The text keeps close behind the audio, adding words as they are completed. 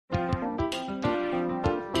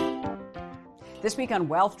This week on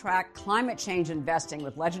Wealth Track, climate change investing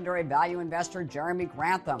with legendary value investor Jeremy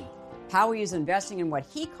Grantham. How he is investing in what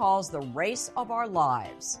he calls the race of our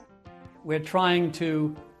lives. We're trying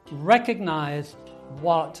to recognize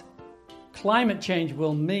what climate change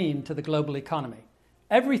will mean to the global economy.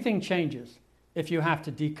 Everything changes if you have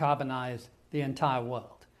to decarbonize the entire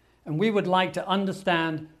world. And we would like to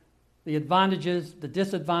understand the advantages, the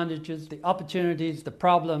disadvantages, the opportunities, the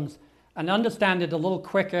problems, and understand it a little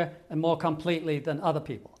quicker and more completely than other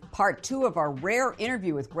people. Part 2 of our rare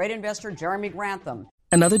interview with great investor Jeremy Grantham.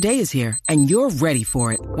 Another day is here, and you're ready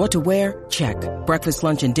for it. What to wear? Check. Breakfast,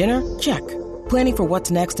 lunch, and dinner? Check. Planning for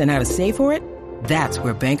what's next and how to save for it? That's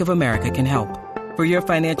where Bank of America can help. For your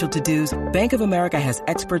financial to-dos, Bank of America has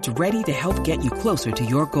experts ready to help get you closer to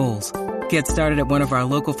your goals. Get started at one of our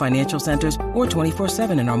local financial centers or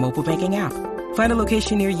 24/7 in our mobile banking app. Find a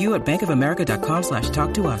location near you at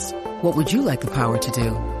bankofamerica.com/talktous. What would you like the power to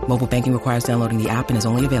do? Mobile banking requires downloading the app and is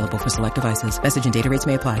only available for select devices. Message and data rates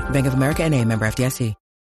may apply. Bank of America N.A., member FDIC.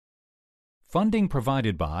 Funding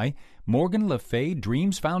provided by Morgan Le Fay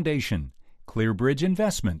Dreams Foundation, ClearBridge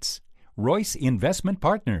Investments, Royce Investment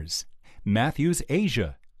Partners, Matthews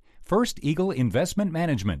Asia, First Eagle Investment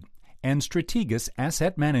Management, and Strategas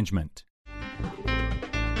Asset Management.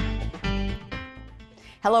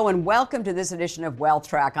 Hello and welcome to this edition of Wealth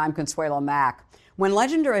Track. I'm Consuelo Mack. When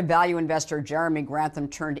legendary value investor Jeremy Grantham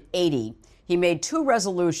turned 80, he made 2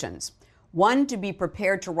 resolutions. One, to be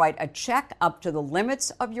prepared to write a check up to the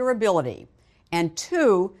limits of your ability. And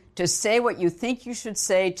 2, to say what you think you should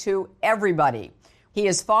say to everybody. He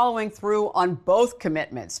is following through on both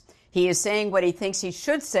commitments. He is saying what he thinks he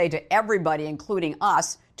should say to everybody, including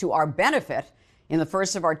us, to our benefit. In the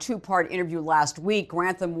first of our 2-part interview last week,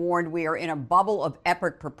 Grantham warned we are in a bubble of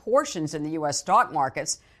epic proportions in the U.S. stock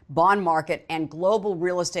markets, bond market, and global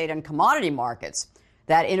real estate and commodity markets.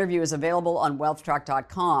 That interview is available on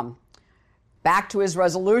wealthtrack.com. Back to his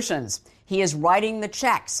resolutions. He is writing the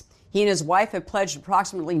checks. He and his wife have pledged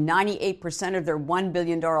approximately 98% of their $1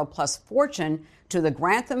 billion plus fortune to the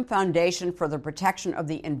Grantham Foundation for the Protection of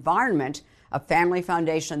the Environment, a family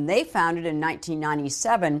foundation they founded in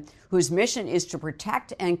 1997, whose mission is to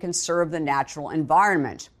protect and conserve the natural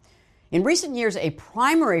environment. In recent years, a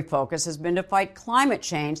primary focus has been to fight climate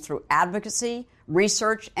change through advocacy,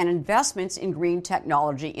 research, and investments in green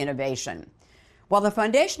technology innovation. While the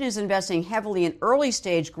foundation is investing heavily in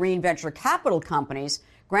early-stage green venture capital companies,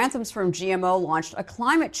 Grantham's firm GMO launched a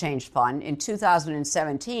climate change fund in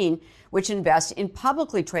 2017, which invests in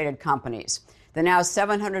publicly traded companies. The now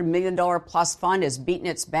 $700 million plus fund has beaten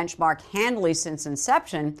its benchmark handily since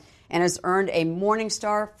inception and has earned a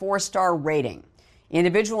Morningstar 4-star rating.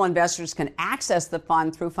 Individual investors can access the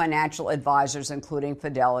fund through financial advisors, including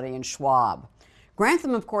Fidelity and Schwab.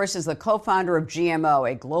 Grantham, of course, is the co-founder of GMO,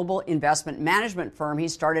 a global investment management firm he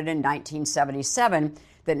started in 1977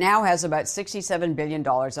 that now has about $67 billion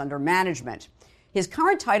under management. His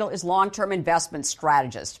current title is long-term investment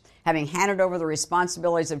strategist, having handed over the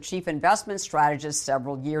responsibilities of chief investment strategist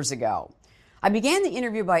several years ago. I began the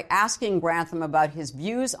interview by asking Grantham about his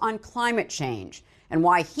views on climate change and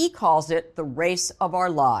why he calls it the race of our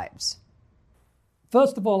lives.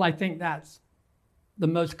 First of all, I think that's the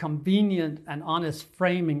most convenient and honest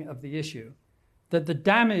framing of the issue, that the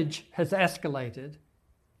damage has escalated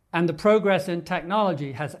and the progress in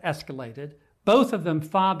technology has escalated, both of them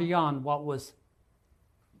far beyond what was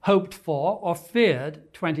hoped for or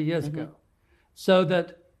feared 20 years ago. So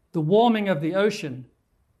that the warming of the ocean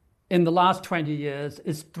in the last 20 years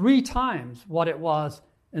is 3 times what it was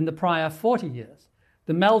in the prior 40 years.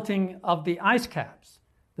 The melting of the ice caps,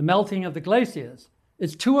 the melting of the glaciers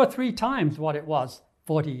is 2 or 3 times what it was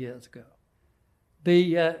 40 years ago.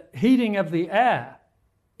 The heating of the air,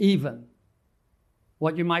 even,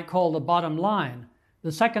 what you might call the bottom line,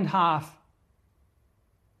 the second half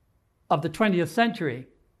of the 20th century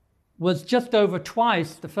was just over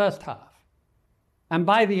twice the first half. And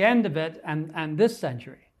by the end of it, and this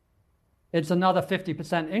century, it's another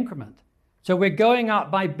 50% increment. So we're going up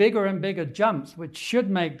by bigger and bigger jumps, which should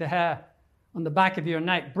make the hair on the back of your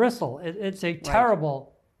neck bristle. It's a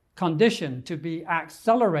terrible condition to be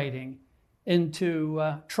accelerating into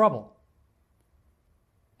trouble.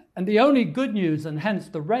 And the only good news, and hence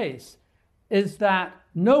the race, is that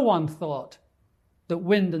no one thought that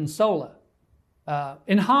wind and solar,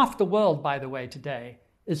 in half the world, by the way, today,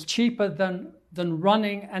 is cheaper than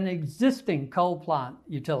running an existing coal plant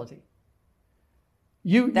utility.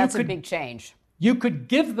 That's a big change. You could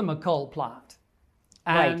give them a coal plant,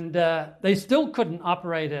 and they still couldn't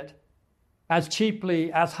operate it as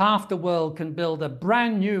cheaply as half the world can build a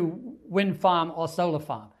brand new wind farm or solar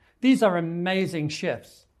farm. These are amazing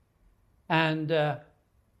shifts. And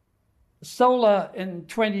solar in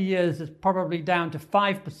 20 years is probably down to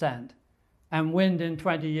 5%, and wind in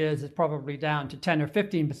 20 years is probably down to 10 or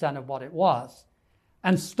 15% of what it was.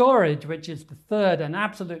 And storage, which is the third and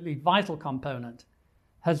absolutely vital component,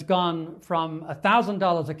 has gone from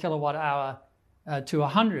 $1,000 a kilowatt hour to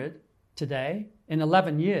 $100 today in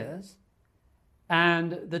 11 years.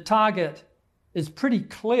 And the target is pretty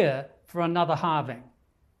clear for another halving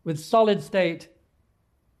with solid-state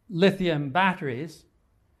lithium batteries.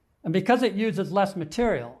 And because it uses less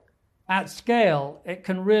material, at scale, it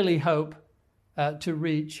can really hope to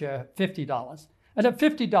reach $50. And at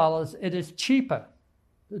 $50, it is cheaper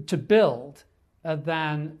to build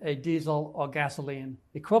than a diesel or gasoline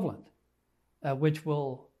equivalent, which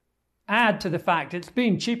will add to the fact it's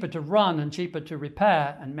been cheaper to run and cheaper to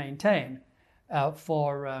repair and maintain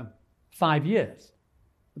for 5 years.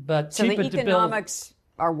 But so cheaper the to build. economics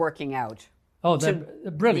are working out. Oh, they're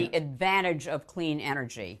brilliant. The advantage of clean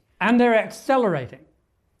energy. And they're accelerating.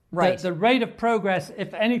 Right. The rate of progress,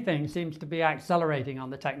 if anything, seems to be accelerating on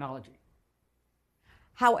the technology.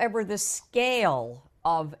 However, the scale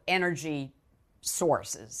of energy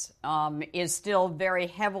sources is still very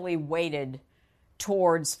heavily weighted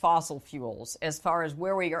towards fossil fuels as far as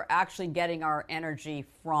where we are actually getting our energy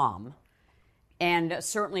from. And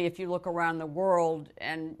certainly if you look around the world,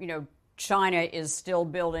 and China is still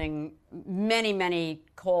building many, many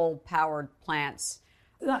coal-powered plants.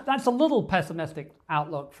 That's a little pessimistic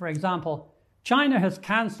outlook. For example, China has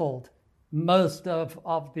canceled most of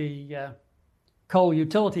the coal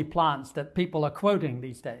utility plants that people are quoting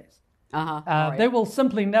these days. Right. They will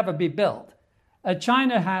simply never be built.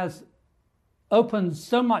 China has opened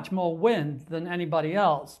so much more wind than anybody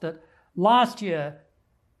else that last year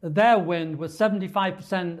their wind was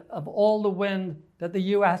 75% of all the wind that the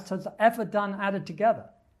US has ever done added together.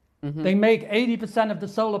 Mm-hmm. They make 80% of the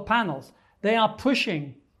solar panels. They are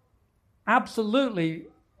pushing absolutely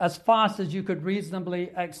as fast as you could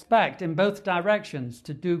reasonably expect in both directions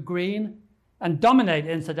to do green and dominate,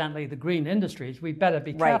 incidentally, the green industries. We better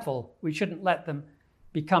be careful. We shouldn't let them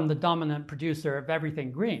become the dominant producer of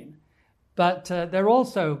everything green. But they're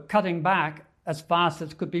also cutting back as fast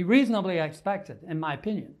as could be reasonably expected, in my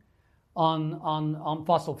opinion, on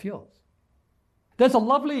fossil fuels. There's a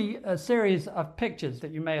lovely series of pictures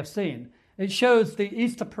that you may have seen. It shows the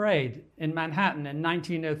Easter Parade in Manhattan in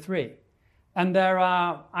 1903. And there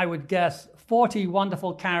are, I would guess, 40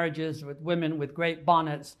 wonderful carriages with women with great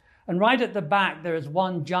bonnets. And right at the back, there is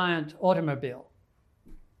one giant automobile.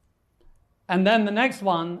 And then the next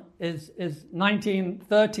one is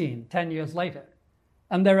 1913, 10 years later.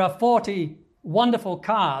 And there are 40 wonderful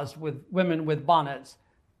cars with women with bonnets.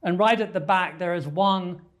 And right at the back, there is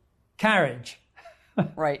one carriage.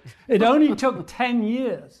 Right. It only took 10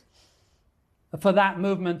 years for that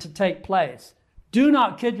movement to take place. Do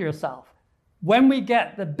not kid yourself. When we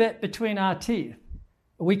get the bit between our teeth,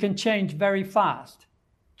 we can change very fast.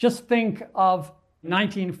 Just think of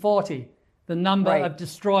 1940, the number of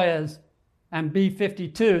destroyers and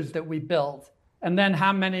B-52s that we built, and then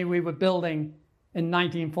how many we were building in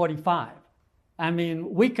 1945. I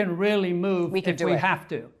mean, we can really move if we have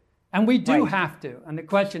to. And we do have to. And the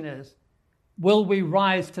question is, will we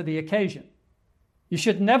rise to the occasion? You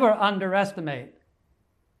should never underestimate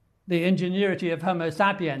the ingenuity of Homo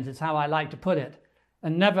sapiens, is how I like to put it,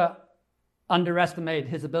 and never underestimate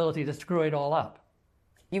his ability to screw it all up.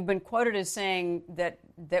 You've been quoted as saying that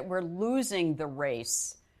we're losing the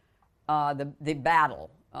race, the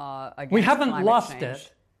battle against We haven't climate lost change.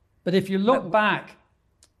 it, but if you look back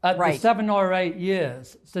at the 7 or 8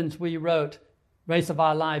 years since we wrote Race of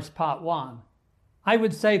Our Lives Part 1, I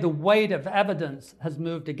would say the weight of evidence has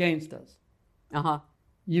moved against us.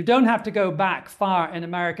 You don't have to go back far in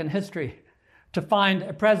American history to find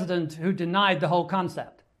a president who denied the whole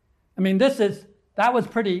concept. I mean, that was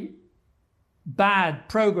pretty bad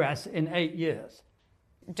progress in 8 years.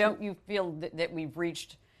 Don't you feel that we've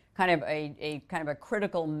reached kind of a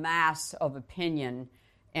critical mass of opinion?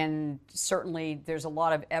 And certainly there's a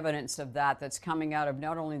lot of evidence of that's coming out of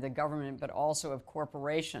not only the government, but also of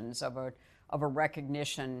corporations, of a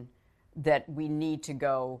recognition that we need to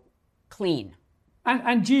go clean.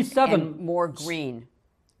 And G7... And more green.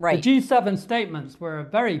 Right. The G7 statements were a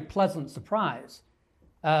very pleasant surprise,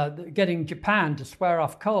 getting Japan to swear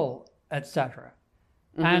off coal, etc.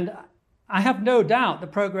 Mm-hmm. And I have no doubt the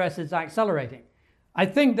progress is accelerating. I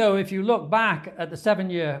think, though, if you look back at the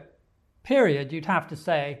 7-year period, you'd have to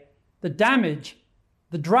say the damage,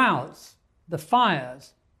 the droughts, the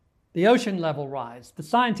fires, the ocean level rise, the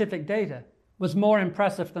scientific data was more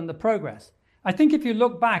impressive than the progress. I think if you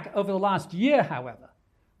look back over the last year, however,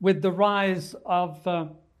 with the rise of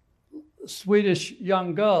Swedish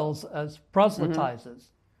young girls as proselytizers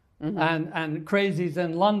and crazies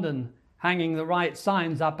in London hanging the right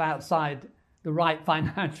signs up outside the right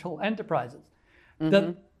financial enterprises.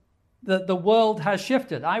 The world has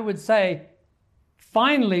shifted. I would say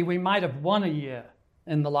finally we might have won a year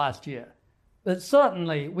in the last year, but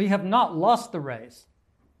certainly we have not lost the race,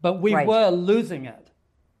 but we were losing it.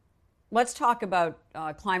 Let's talk about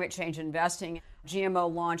climate change investing.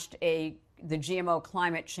 GMO launched the GMO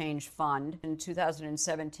Climate Change Fund in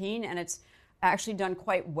 2017, and it's actually done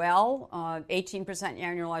quite well. 18%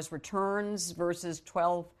 annualized returns versus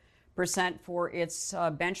 12% for its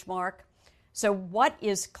benchmark. So what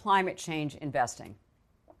is climate change investing?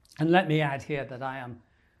 And let me add here that I am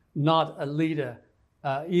not a leader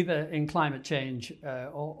either in climate change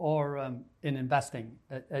or in investing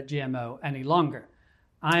at GMO any longer.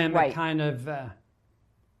 I am a kind of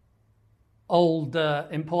old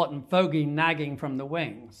important fogey nagging from the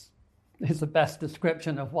wings is the best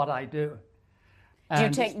description of what I do. Do you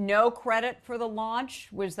take no credit for the launch?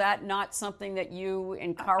 Was that not something that you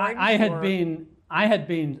encouraged? I had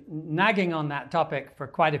been nagging on that topic for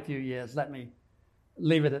quite a few years. Let me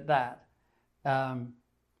leave it at that.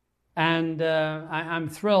 I'm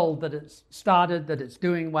thrilled that it's started, that it's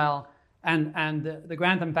doing well, and the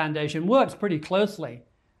Grantham Foundation works pretty closely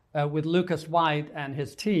with Lucas White and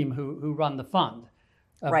his team who run the fund.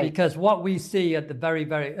 Because what we see at the very,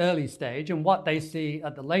 very early stage and what they see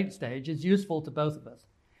at the late stage is useful to both of us.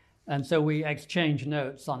 And so we exchange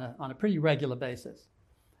notes on a pretty regular basis.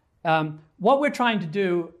 What we're trying to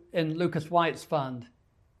do in Lucas White's fund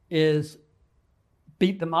is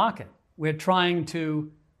beat the market. We're trying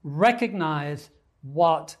to recognize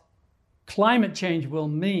what climate change will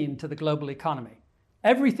mean to the global economy.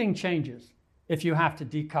 Everything changes if you have to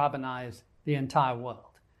decarbonize the entire world.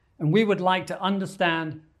 And we would like to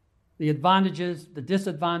understand the advantages, the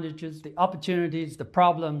disadvantages, the opportunities, the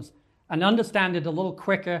problems, and understand it a little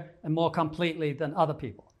quicker and more completely than other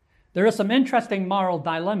people. There are some interesting moral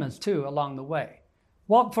dilemmas, too, along the way.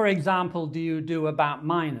 What, for example, do you do about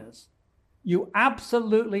miners? You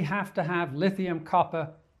absolutely have to have lithium,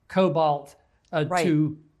 copper, cobalt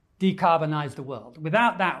to decarbonize the world.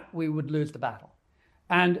 Without that, we would lose the battle.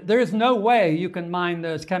 And there is no way you can mine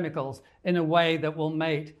those chemicals in a way that will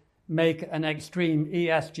make an extreme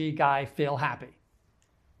ESG guy feel happy,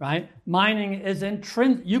 right? Mining is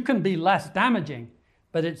you can be less damaging,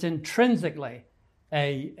 but it's intrinsically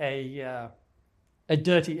a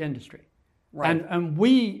dirty industry. Right. And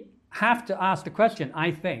we have to ask the question,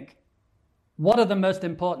 I think, what are the most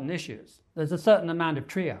important issues? There's a certain amount of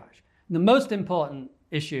triage. The most important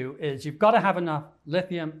issue is you've got to have enough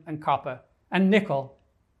lithium and copper and nickel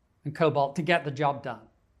and cobalt to get the job done.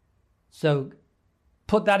 So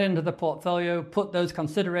put that into the portfolio, put those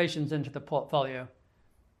considerations into the portfolio,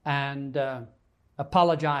 and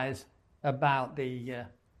apologize about the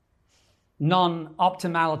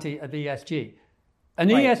non-optimality of ESG. An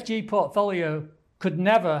ESG portfolio could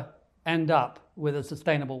never end up with a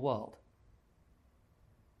sustainable world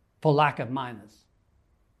for lack of miners.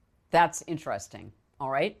 That's interesting. All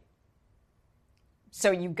right.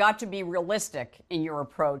 So you've got to be realistic in your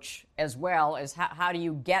approach as well as how do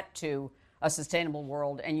you get to a sustainable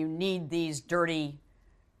world, and you need these dirty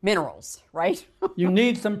minerals, right? You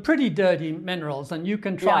need some pretty dirty minerals, and you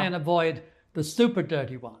can try and avoid the super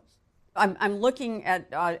dirty ones. I'm looking at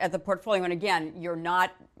the portfolio, and again, you're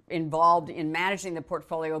not involved in managing the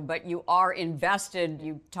portfolio, but you are invested.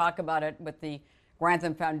 You talk about it with the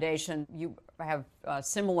Grantham Foundation. You have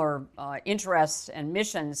similar interests and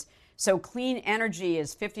missions. So clean energy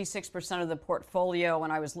is 56% of the portfolio,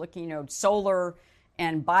 and I was looking at solar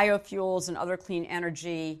and biofuels and other clean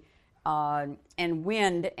energy and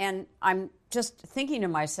wind. And I'm just thinking to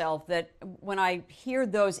myself that when I hear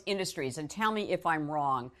those industries, and tell me if I'm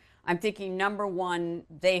wrong, I'm thinking, number one,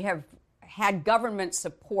 they have had government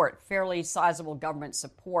support, fairly sizable government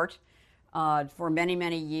support for many,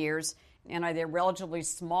 many years, and they're relatively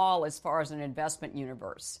small as far as an investment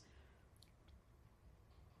universe.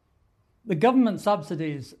 The government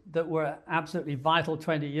subsidies that were absolutely vital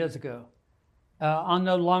 20 years ago are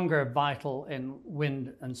no longer vital in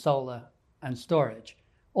wind and solar and storage,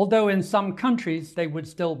 although in some countries they would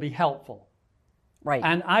still be helpful. Right.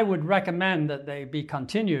 And I would recommend that they be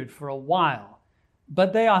continued for a while,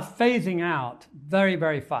 but they are phasing out very,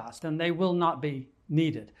 very fast, and they will not be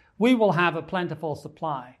needed. We will have a plentiful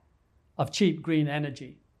supply of cheap green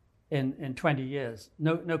energy in 20 years,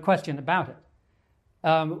 no question about it.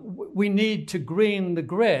 We need to green the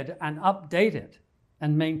grid and update it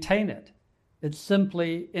and maintain it. It's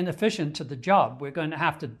simply inefficient to the job. We're going to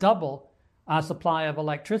have to double our supply of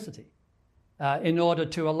electricity. in order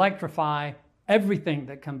to electrify everything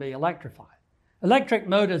that can be electrified. Electric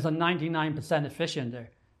motors are 99% efficient.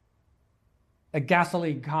 A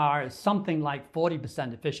gasoline car is something like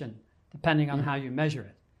 40% efficient, depending on how you measure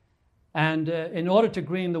it. And in order to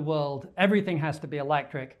green the world, everything has to be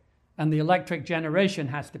electric, and the electric generation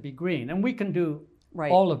has to be green. And we can do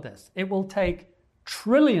all of this. It will take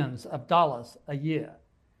trillions of dollars a year.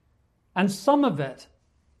 And some of it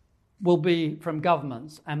will be from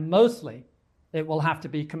governments, and mostly it will have to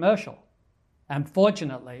be commercial. And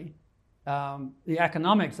fortunately, the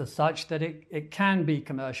economics are such that it can be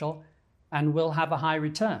commercial and will have a high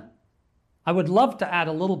return. I would love to add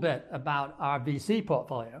a little bit about our VC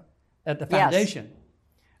portfolio at the foundation,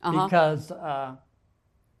 because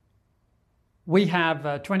we have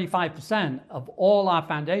 25% of all our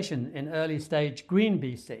foundation in early stage green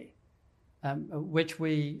VC, which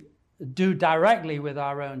we do directly with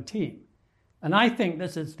our own team. And I think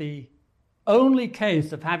this is the only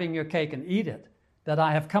case of having your cake and eat it that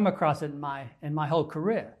I have come across in my whole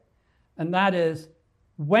career. And that is,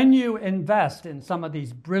 when you invest in some of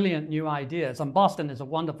these brilliant new ideas, and Boston is a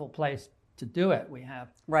wonderful place to do it. We have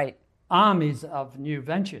armies of new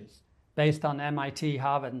ventures based on MIT,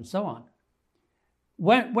 Harvard, and so on.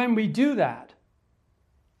 When we do that,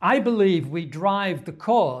 I believe we drive the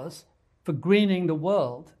cause for greening the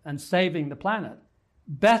world and saving the planet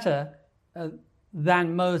better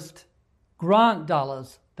than most grant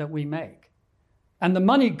dollars that we make. And the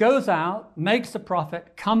money goes out, makes a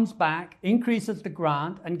profit, comes back, increases the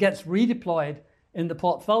grant, and gets redeployed in the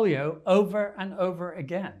portfolio over and over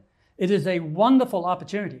again. It is a wonderful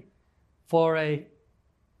opportunity for a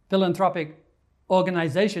philanthropic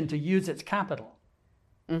organization to use its capital.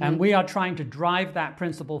 Mm-hmm. And we are trying to drive that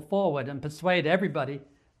principle forward and persuade everybody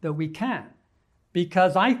that we can.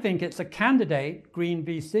 Because I think it's a candidate, Green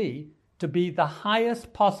VC, to be the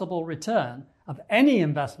highest possible return of any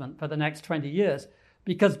investment for the next 20 years,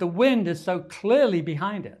 because the wind is so clearly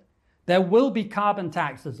behind it. There will be carbon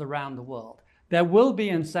taxes around the world. There will be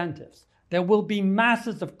incentives. There will be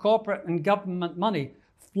masses of corporate and government money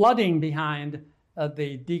flooding behind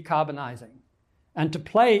the decarbonizing. And to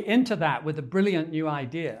play into that with a brilliant new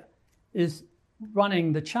idea is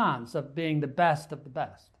running the chance of being the best of the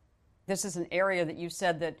best. This is an area that you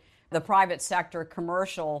said that the private sector,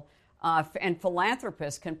 commercial, and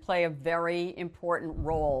philanthropists can play a very important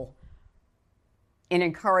role in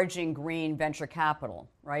encouraging green venture capital,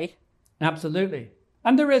 right? Absolutely.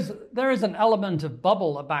 And there is an element of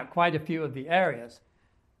bubble about quite a few of the areas.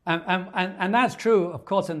 And that's true, of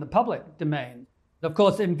course, in the public domain. Of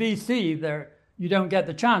course, in VC, you don't get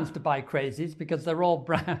the chance to buy crazies because they're all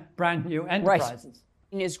brand new enterprises.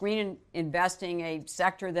 Right. Is green investing a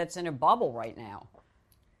sector that's in a bubble right now?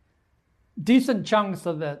 Decent chunks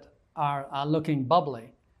of it are looking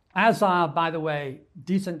bubbly, as are, by the way,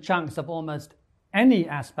 decent chunks of almost any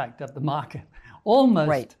aspect of the market.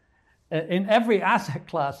 Almost in every asset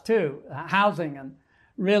class too, housing and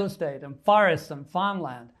real estate and forests and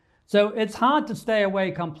farmland. So it's hard to stay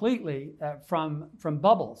away completely from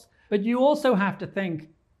bubbles. But you also have to think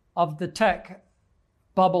of the tech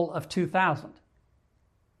bubble of 2000.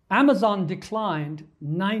 Amazon declined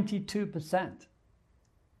 92%.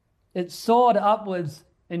 It soared upwards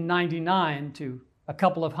in 99 to a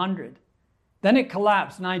couple of hundred. Then it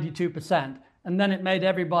collapsed 92%, and then it made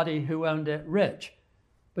everybody who owned it rich.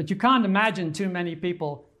 But you can't imagine too many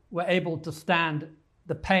people were able to stand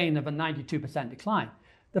the pain of a 92% decline.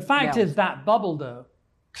 The fact is that bubble, though,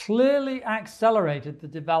 clearly accelerated the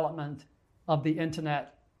development of the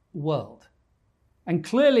internet world. And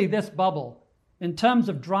clearly this bubble, in terms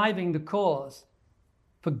of driving the cause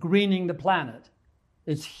for greening the planet,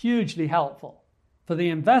 is hugely helpful. For the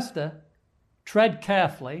investor, tread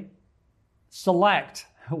carefully, select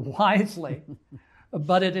wisely,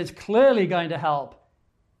 but it is clearly going to help,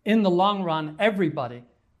 in the long run, everybody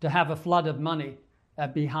to have a flood of money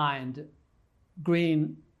behind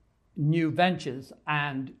green new ventures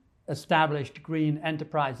and established green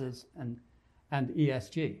enterprises and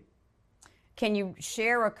ESG. Can you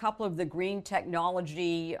share a couple of the green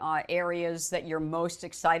technology areas that you're most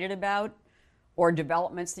excited about, or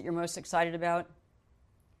developments that you're most excited about?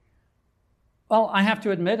 Well, I have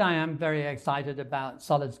to admit I am very excited about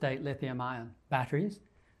solid-state lithium-ion batteries.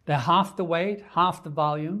 They're half the weight, half the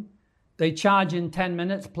volume. They charge in 10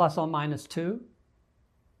 minutes, plus or minus 2,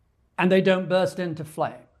 and they don't burst into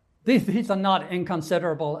flame. These are not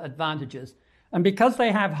inconsiderable advantages. And because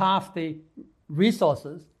they have half the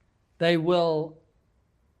resources, they will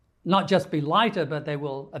not just be lighter, but they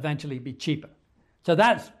will eventually be cheaper. So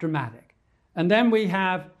that's dramatic. And then we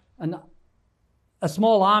have a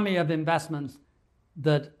small army of investments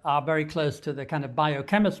that are very close to the kind of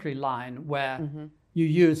biochemistry line where you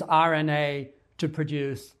use RNA to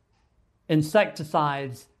produce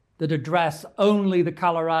insecticides that address only the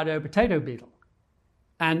Colorado potato beetle.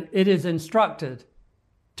 And it is instructed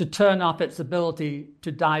to turn off its ability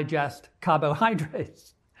to digest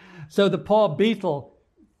carbohydrates. So the poor beetle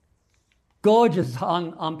gorges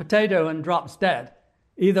on potato and drops dead,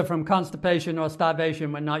 either from constipation or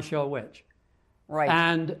starvation, we're not sure which. Right.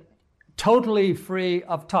 And totally free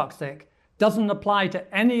of toxic, doesn't apply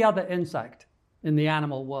to any other insect in the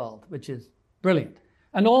animal world, which is brilliant.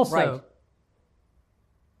 And also,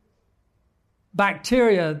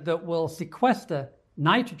 bacteria that will sequester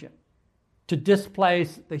nitrogen to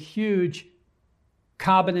displace the huge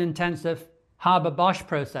carbon-intensive Haber-Bosch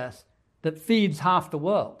process that feeds half the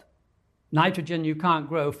world. Nitrogen, you can't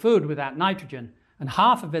grow food without nitrogen, and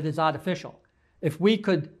half of it is artificial. If we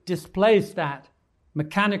could displace that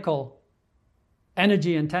mechanical,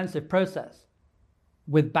 energy-intensive process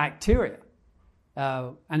with bacteria,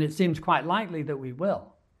 and it seems quite likely that we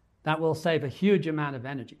will, that will save a huge amount of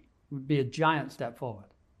energy. It would be a giant step forward.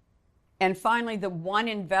 And finally, the one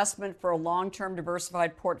investment for a long-term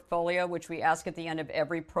diversified portfolio, which we ask at the end of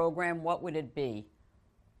every program, what would it be?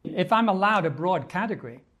 If I'm allowed a broad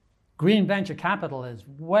category, green venture capital is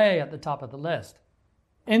way at the top of the list.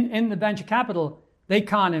 In the venture capital, they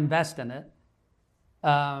can't invest in it.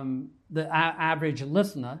 The average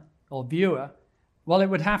listener or viewer, well, it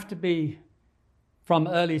would have to be from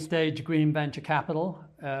early stage green venture capital,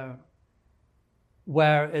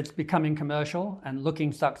 where it's becoming commercial and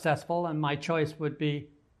looking successful, and my choice would be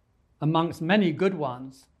amongst many good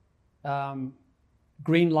ones.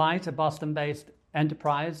 Greenlight, a Boston-based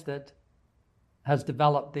enterprise that has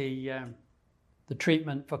developed the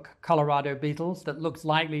treatment for Colorado beetles that looks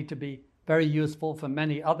likely to be very useful for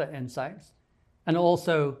many other insects. And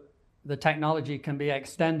also the technology can be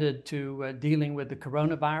extended to dealing with the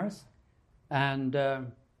coronavirus and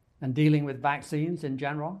dealing with vaccines in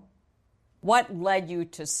general. What led you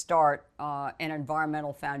to start an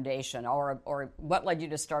environmental foundation, or what led you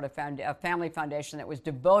to start a family foundation that was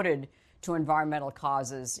devoted to environmental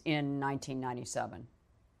causes in 1997?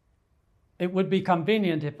 It would be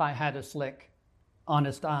convenient if I had a slick,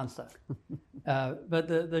 honest answer. But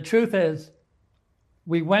the truth is,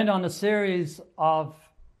 we went on a series of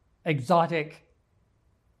exotic,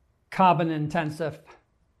 carbon-intensive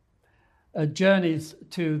journeys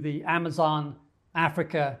to the Amazon,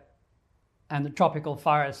 Africa, and the tropical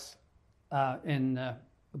forests in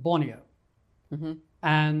Borneo.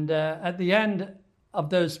 And at the end of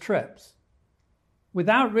those trips,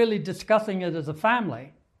 without really discussing it as a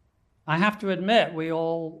family, I have to admit we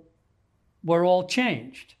all were all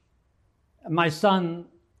changed. My son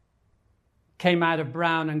came out of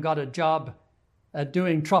Brown and got a job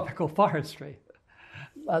doing tropical forestry.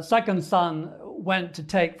 Second son went to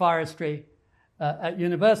take forestry at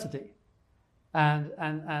university.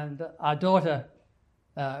 And our daughter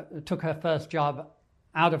took her first job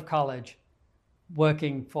out of college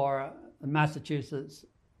working for the Massachusetts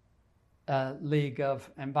League of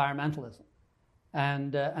Environmentalism,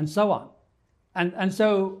 and so on. And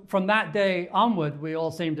so from that day onward, we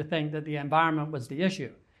all seemed to think that the environment was the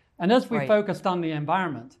issue. And as we focused on the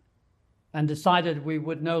environment and decided we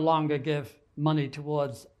would no longer give money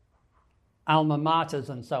towards alma maters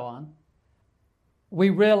and so on, we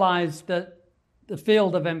realized that the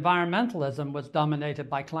field of environmentalism was dominated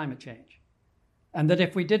by climate change. And that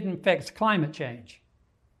if we didn't fix climate change,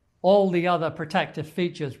 all the other protective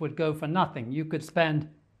features would go for nothing. You could spend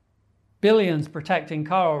billions protecting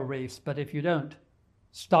coral reefs, but if you don't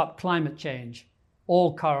stop climate change,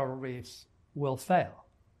 all coral reefs will fail,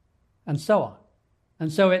 and so on.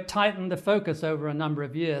 And so it tightened the focus over a number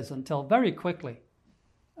of years until very quickly,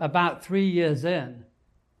 about 3 years in,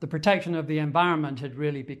 the protection of the environment had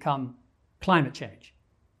really become climate change.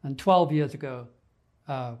 And 12 years ago,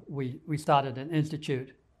 we started an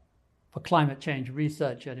institute for climate change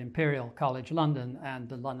research at Imperial College London and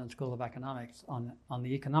the London School of Economics on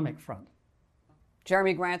the economic front.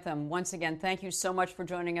 Jeremy Grantham, once again, thank you so much for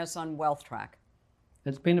joining us on Wealth Track.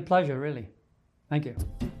 It's been a pleasure, really. Thank you.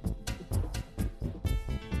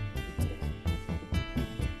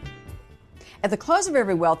 At the close of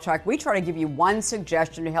every Wealth Track, we try to give you one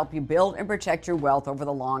suggestion to help you build and protect your wealth over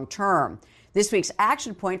the long term. This week's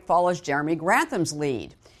action point follows Jeremy Grantham's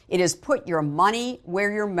lead. It is put your money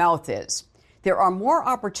where your mouth is. There are more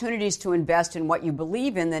opportunities to invest in what you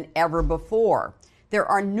believe in than ever before. There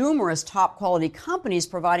are numerous top-quality companies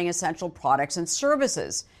providing essential products and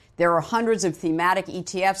services. There are hundreds of thematic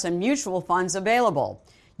ETFs and mutual funds available.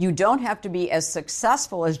 You don't have to be as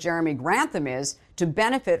successful as Jeremy Grantham is to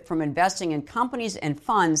benefit from investing in companies and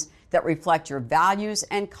funds that reflect your values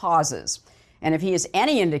and causes. And if he is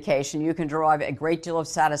any indication, you can derive a great deal of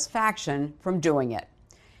satisfaction from doing it.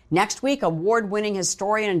 Next week, award-winning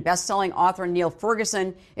historian and best-selling author Neil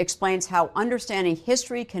Ferguson explains how understanding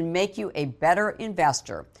history can make you a better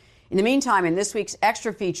investor. In the meantime, in this week's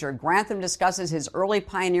extra feature, Grantham discusses his early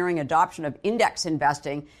pioneering adoption of index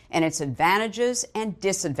investing and its advantages and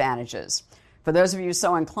disadvantages. For those of you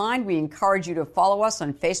so inclined, we encourage you to follow us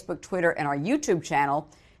on Facebook, Twitter, and our YouTube channel.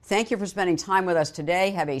 Thank you for spending time with us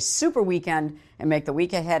today. Have a super weekend and make the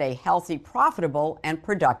week ahead a healthy, profitable, and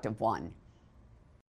productive one.